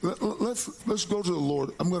Let's go to the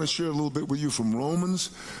Lord. I'm going to share a little bit with you from Romans.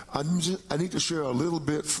 I need to share a little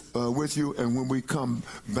bit with you, and when we come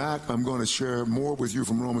back, I'm going to share more with you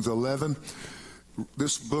from Romans 11.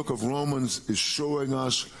 This book of Romans is showing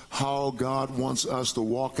us how God wants us to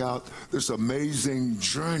walk out this amazing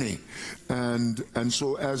journey. And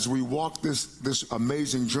so as we walk this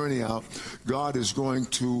amazing journey out, God is going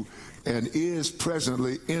to and is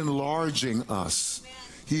presently enlarging us.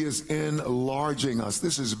 He is enlarging us.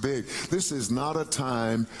 This is big. This is not a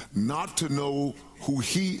time not to know who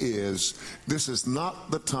he is. This is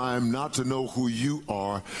not the time not to know who you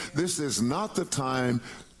are. This is not the time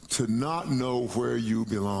to not know where you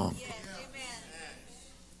belong. Yes,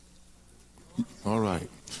 all right.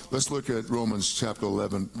 Let's look at Romans chapter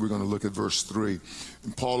 11. We're going to look at verse 3.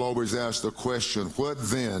 And Paul always asks the question, what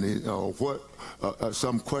then?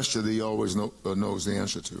 Some question that he always knows the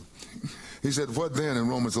answer to. He said, what then? In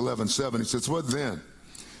Romans 11:7, he says, what then?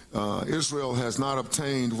 Israel has not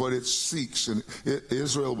obtained what it seeks. And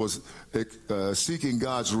Israel was seeking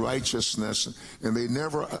God's righteousness, and they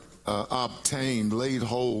never obtained, laid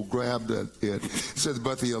hold, grabbed at it. He says,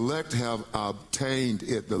 but the elect have obtained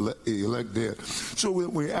it. The elect did. So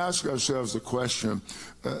we ask ourselves the question,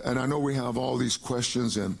 and I know we have all these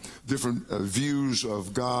questions and different views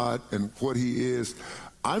of God and what he is.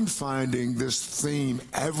 I'm finding this theme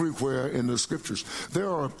everywhere in the scriptures.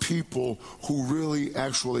 There are people who really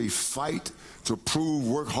actually fight to prove,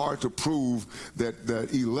 work hard to prove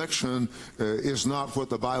that election is not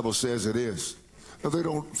what the Bible says it is. Now, they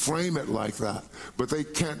don't frame it like that, but they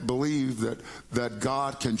can't believe that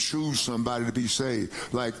God can choose somebody to be saved.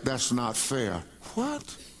 Like, that's not fair.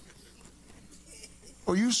 What?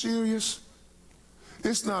 Are you serious?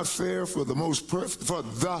 It's not fair for the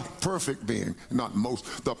perfect being, not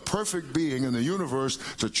most, the perfect being in the universe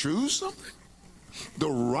to choose something. The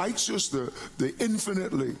righteous, the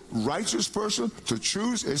infinitely righteous person to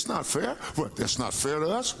choose. It's not fair. What? That's not fair to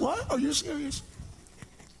us? What? Are you serious?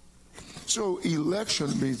 So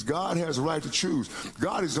election means God has a right to choose.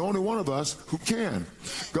 God is the only one of us who can.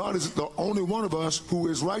 God is the only one of us who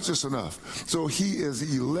is righteous enough. So he has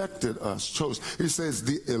elected us, chose. He says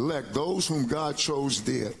the elect, those whom God chose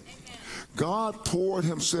did. God poured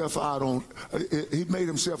himself out on, he made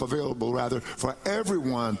himself available rather for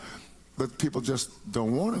everyone, but people just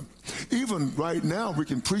don't want him. Even right now, we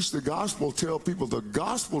can preach the gospel, tell people the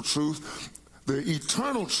gospel truth, the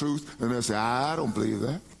eternal truth, and they say, I don't believe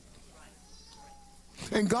that.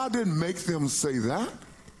 And God didn't make them say that.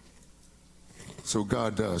 So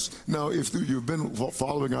God does. Now, if you've been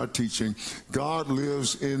following our teaching, God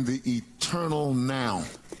lives in the eternal now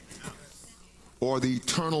or the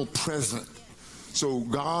eternal present. So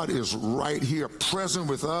God is right here present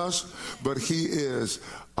with us, but he is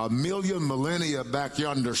a million millennia back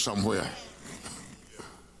yonder somewhere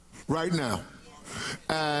right now.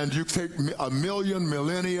 And you take a million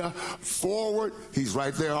millennia forward, he's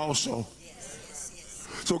right there also.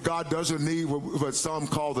 So God doesn't need what some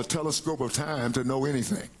call the telescope of time to know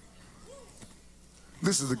anything.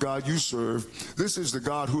 This is the God you serve. This is the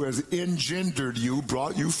God who has engendered you,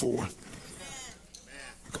 brought you forth.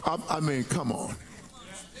 I mean, come on.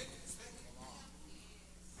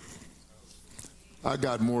 I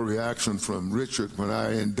got more reaction from Richard when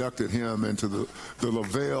I inducted him into the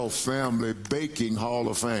Lavelle Family Baking Hall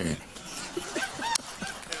of Fame.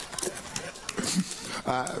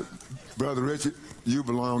 Brother Richard, you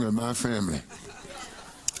belong in my family.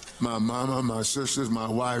 My mama, my sisters, my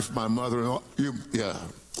wife, my mother-in-law. Yeah.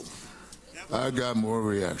 I got more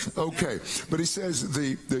reaction. Okay. But he says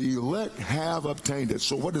the elect have obtained it.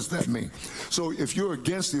 So what does that mean? So if you're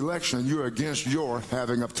against election, you're against your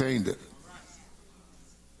having obtained it.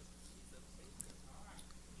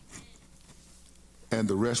 And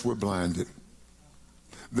the rest were blinded.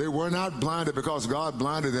 They were not blinded because God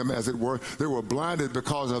blinded them, as it were. They were blinded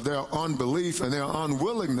because of their unbelief and their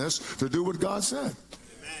unwillingness to do what God said. Amen.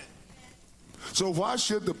 So why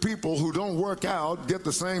should the people who don't work out get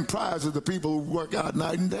the same prize as the people who work out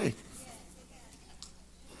night and day?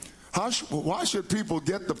 Why should people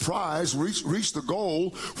get the prize, reach the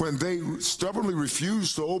goal, when they stubbornly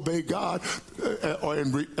refuse to obey God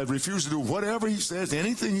and refuse to do whatever he says,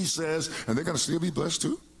 anything he says, and they're going to still be blessed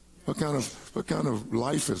too? What kind of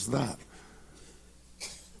life is that?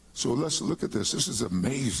 So let's look at this. This is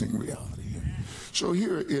amazing reality here. So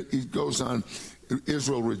here it goes on,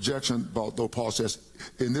 Israel rejection, though Paul says,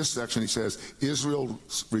 in this section he says,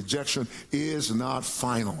 Israel's rejection is not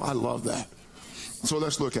final. I love that. So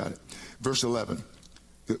let's look at it. Verse 11,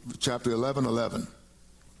 chapter 11:11.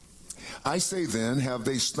 I say then, have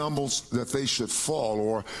they stumbled that they should fall,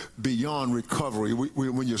 or beyond recovery?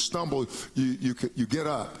 When you stumble, you get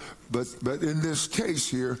up. But in this case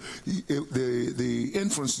here, the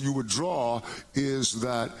inference you would draw is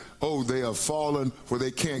that, oh, they have fallen where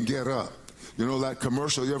they can't get up. You know that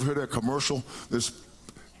commercial? You ever heard that commercial?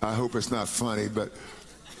 I hope it's not funny, but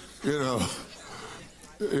you know,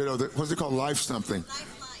 what's it called? Life something.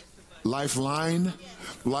 Lifeline.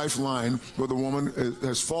 Lifeline, where the woman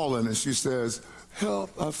has fallen and she says,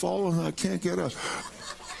 "Help! I've fallen. I can't get up."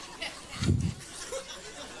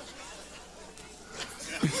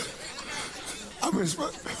 I mean,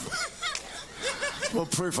 we'll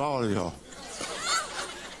pray for all of y'all.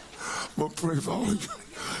 We'll pray for all of you.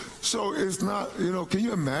 So it's not, can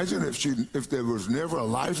you imagine if there was never a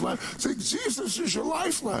lifeline? See, Jesus is your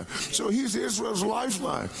lifeline. So he's Israel's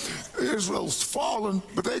lifeline. Israel's fallen,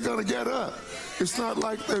 but they're going to get up. It's not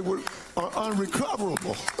like they are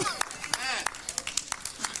unrecoverable.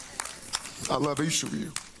 I love each of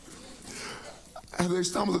you. And they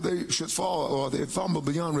stumble that they should fall, or they fumble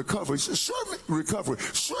beyond recovery. He says,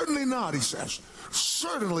 certainly not, he says.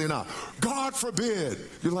 Certainly not. God forbid.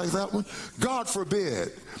 You like that one? God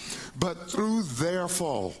forbid. But through their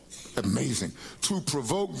fall, amazing, to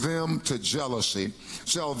provoke them to jealousy,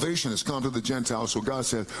 salvation has come to the Gentiles. So God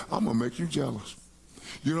said, I'm going to make you jealous.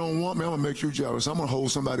 You don't want me, I'm going to make you jealous. I'm going to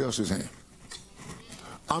hold somebody else's hand.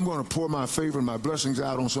 I'm going to pour my favor and my blessings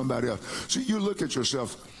out on somebody else. See, you look at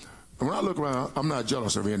yourself. When I look around, I'm not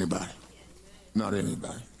jealous of anybody. Not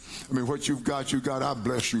anybody. I mean, what you've got, I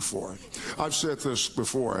bless you for it. I've said this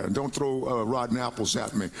before, and don't throw rotten apples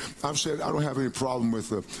at me. I've said I don't have any problem with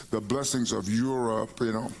the blessings of Europe,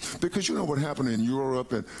 because you know what happened in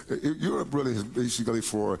Europe, and Europe really has basically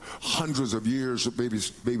for hundreds of years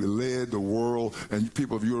maybe led the world, and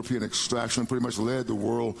people of European extraction pretty much led the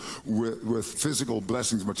world with physical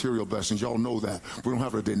blessings, material blessings. Y'all know that. We don't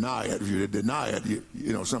have to deny it. If you deny it,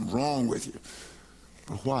 something's wrong with you.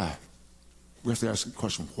 But why? We have to ask the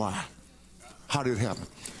question, why? How did it happen?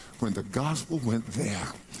 When the gospel went there,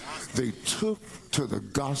 they took to the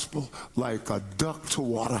gospel like a duck to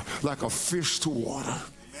water, like a fish to water.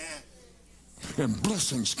 And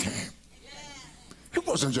blessings came. It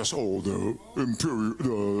wasn't just, the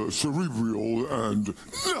imperial, the cerebral, and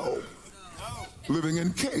no. Living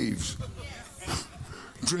in caves,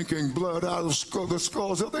 drinking blood out of the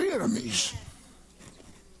skulls of their enemies.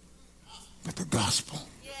 But the gospel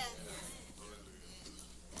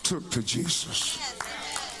took to Jesus.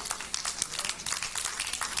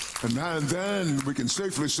 And then we can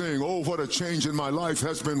safely sing, oh, what a change in my life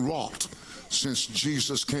has been wrought since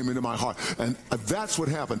Jesus came into my heart. And that's what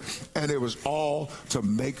happened. And it was all to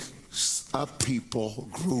make a people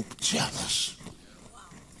group jealous.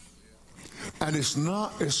 And it's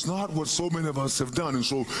not what so many of us have done. And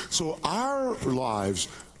so our lives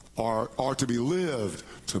are to be lived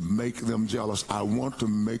to make them jealous. I want to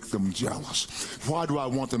make them jealous. Why do I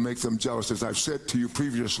want to make them jealous? As I've said to you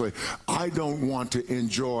previously, I don't want to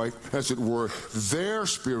enjoy, as it were, their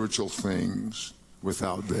spiritual things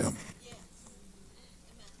without them.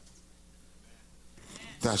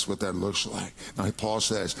 That's what that looks like. Now, Paul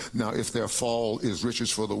says, now if their fall is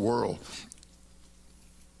riches for the world.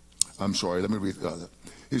 I'm sorry, let me read that.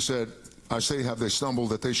 He said, I say, have they stumbled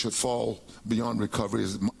that they should fall beyond recovery,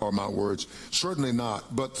 are my words. Certainly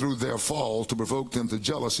not, but through their fall, to provoke them to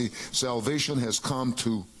jealousy, salvation has come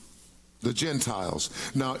to the Gentiles.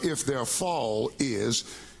 Now, if their fall is,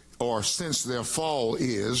 or since their fall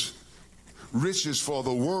is, riches for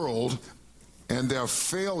the world, and their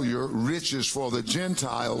failure riches for the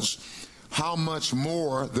Gentiles, how much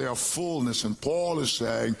more their fullness? And Paul is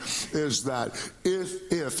saying is that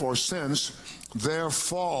if or since their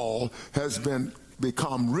fall has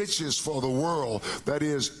become riches for the world, that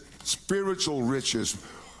is spiritual riches,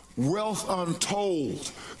 wealth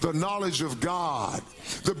untold, the knowledge of God,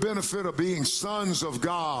 the benefit of being sons of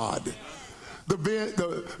God, the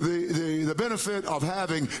benefit of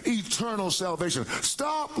having eternal salvation.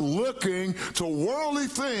 Stop looking to worldly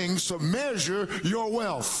things to measure your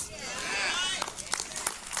wealth.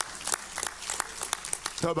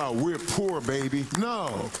 Talk about we're poor, baby.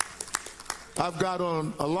 No. I've got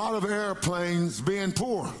on a lot of airplanes being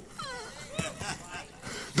poor.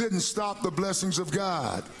 Didn't stop the blessings of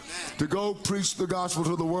God to go preach the gospel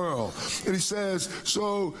to the world. And he says,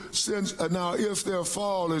 so since now if their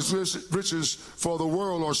fall is riches for the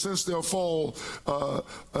world, or since their fall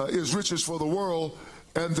is riches for the world,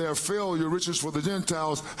 and their failure riches for the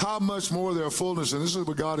Gentiles, how much more their fullness. And this is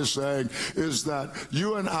what God is saying, is that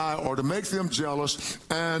you and I are to make them jealous,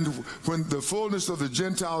 and when the fullness of the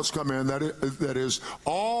Gentiles come in, that is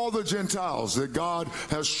all the Gentiles that God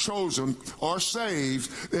has chosen are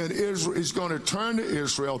saved, and Israel is going to turn to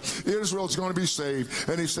Israel. Israel is going to be saved.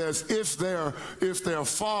 And he says, if they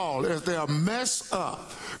fall, if they are messed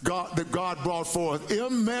up, that God brought forth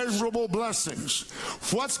immeasurable blessings.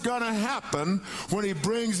 What's going to happen when he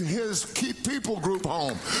brings his people group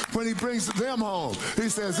home, when he brings them home? He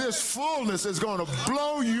says this fullness is going to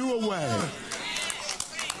blow you away.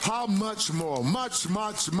 How much more? Much,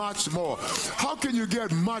 much, much more. How can you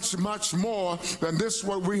get much, much more than this?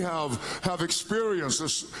 What we have experienced,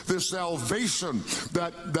 this salvation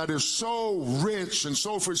that is so rich and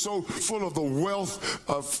so full of the wealth,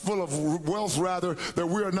 that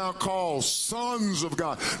we are now called sons of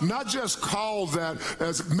God. Not just called that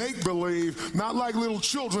as make believe, not like little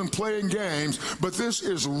children playing games, but this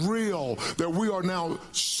is real. That we are now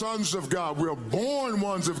sons of God. We are born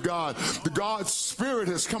ones of God. The God's Spirit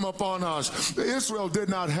has come upon us. Israel did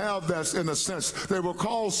not have that in a sense. They were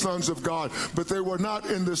called sons of God, but they were not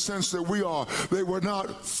in the sense that we are. They were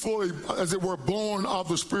not fully, as it were, born of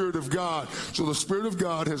the Spirit of God. So the Spirit of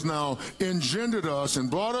God has now engendered us and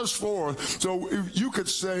brought us forth. So you could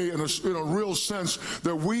say in a real sense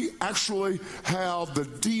that we actually have the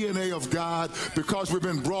DNA of God, because we've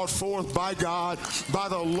been brought forth by God, by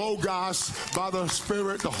the Logos, by the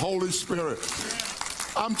Spirit, the Holy Spirit.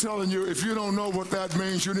 I'm telling you, if you don't know what that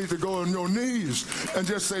means, you need to go on your knees and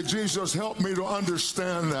just say, Jesus, help me to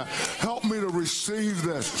understand that. Help me to receive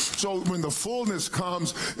this. So when the fullness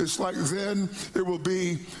comes, it's like then it will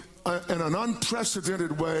be in an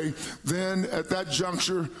unprecedented way. Then at that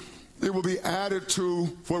juncture, it will be added to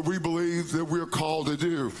what we believe that we're called to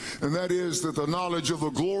do. And that is that the knowledge of the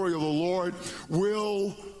glory of the Lord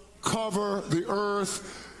will cover the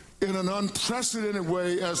earth in an unprecedented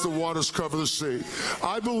way as the waters cover the sea.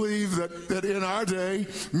 I believe that in our day,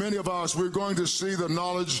 many of us, we're going to see the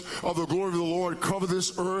knowledge of the glory of the Lord cover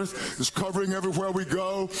this earth. It's covering everywhere we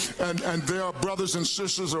go. And there are brothers and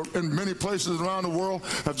sisters in many places around the world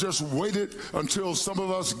have just waited until some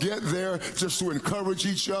of us get there just to encourage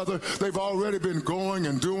each other. They've already been going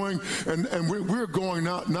and doing. And we're going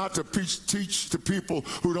not to teach to people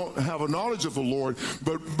who don't have a knowledge of the Lord,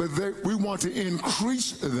 but we want to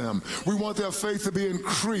increase them. We want their faith to be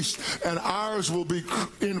increased, and ours will be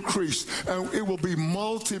increased, and it will be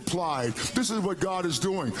multiplied. This is what God is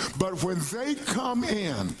doing. But when they come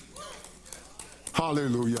in,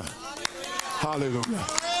 hallelujah, hallelujah,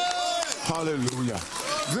 hallelujah.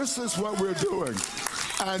 This is what we're doing.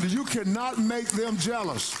 And you cannot make them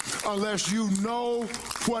jealous unless you know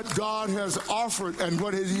what God has offered and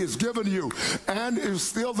what he has given you. And if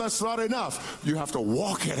still that's not enough, you have to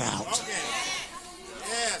walk it out.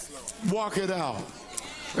 Walk it out.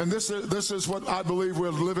 And this is what I believe we're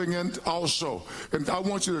living in also. And I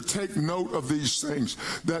want you to take note of these things,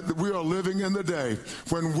 that we are living in the day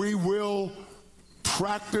when we will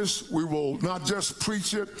practice, we will not just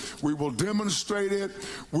preach it, we will demonstrate it,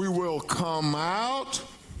 we will come out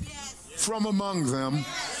from among them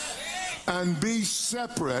and be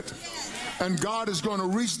separate. And God is going to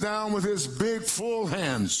reach down with his big full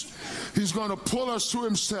hands. He's going to pull us to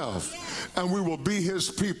himself, and we will be his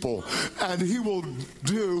people. And he will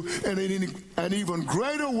do in an even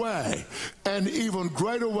greater way,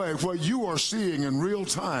 what you are seeing in real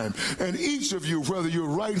time. And each of you, whether you're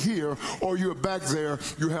right here or you're back there,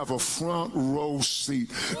 you have a front row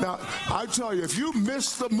seat. Now, I tell you, if you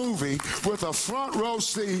miss the movie with a front row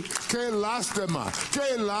seat, que lástima,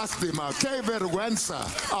 que vergüenza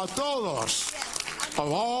a todos. Of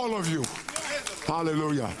all of you.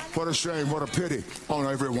 Hallelujah. What a shame. What a pity on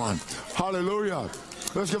everyone. Hallelujah.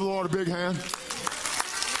 Let's give the Lord a big hand.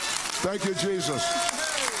 Thank you, Jesus.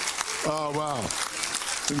 Oh, wow.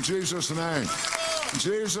 In Jesus' name. In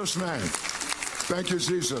Jesus' name. Thank you,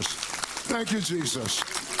 Jesus. Thank you, Jesus.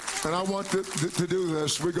 And I want to do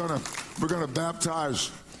this. We're gonna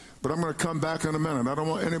baptize. But I'm going to come back in a minute. I don't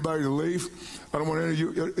want anybody to leave. I don't want any of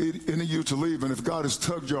you to leave. And if God has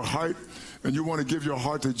tugged your heart and you want to give your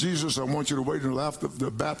heart to Jesus, I want you to wait until after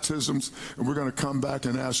the baptisms, and we're going to come back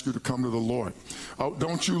and ask you to come to the Lord.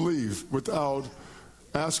 Don't you leave without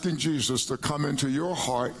asking Jesus to come into your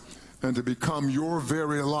heart and to become your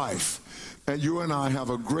very life. And you and I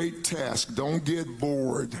have a great task. Don't get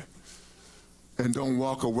bored, and don't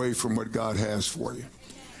walk away from what God has for you.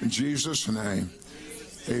 In Jesus' name.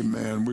 Amen.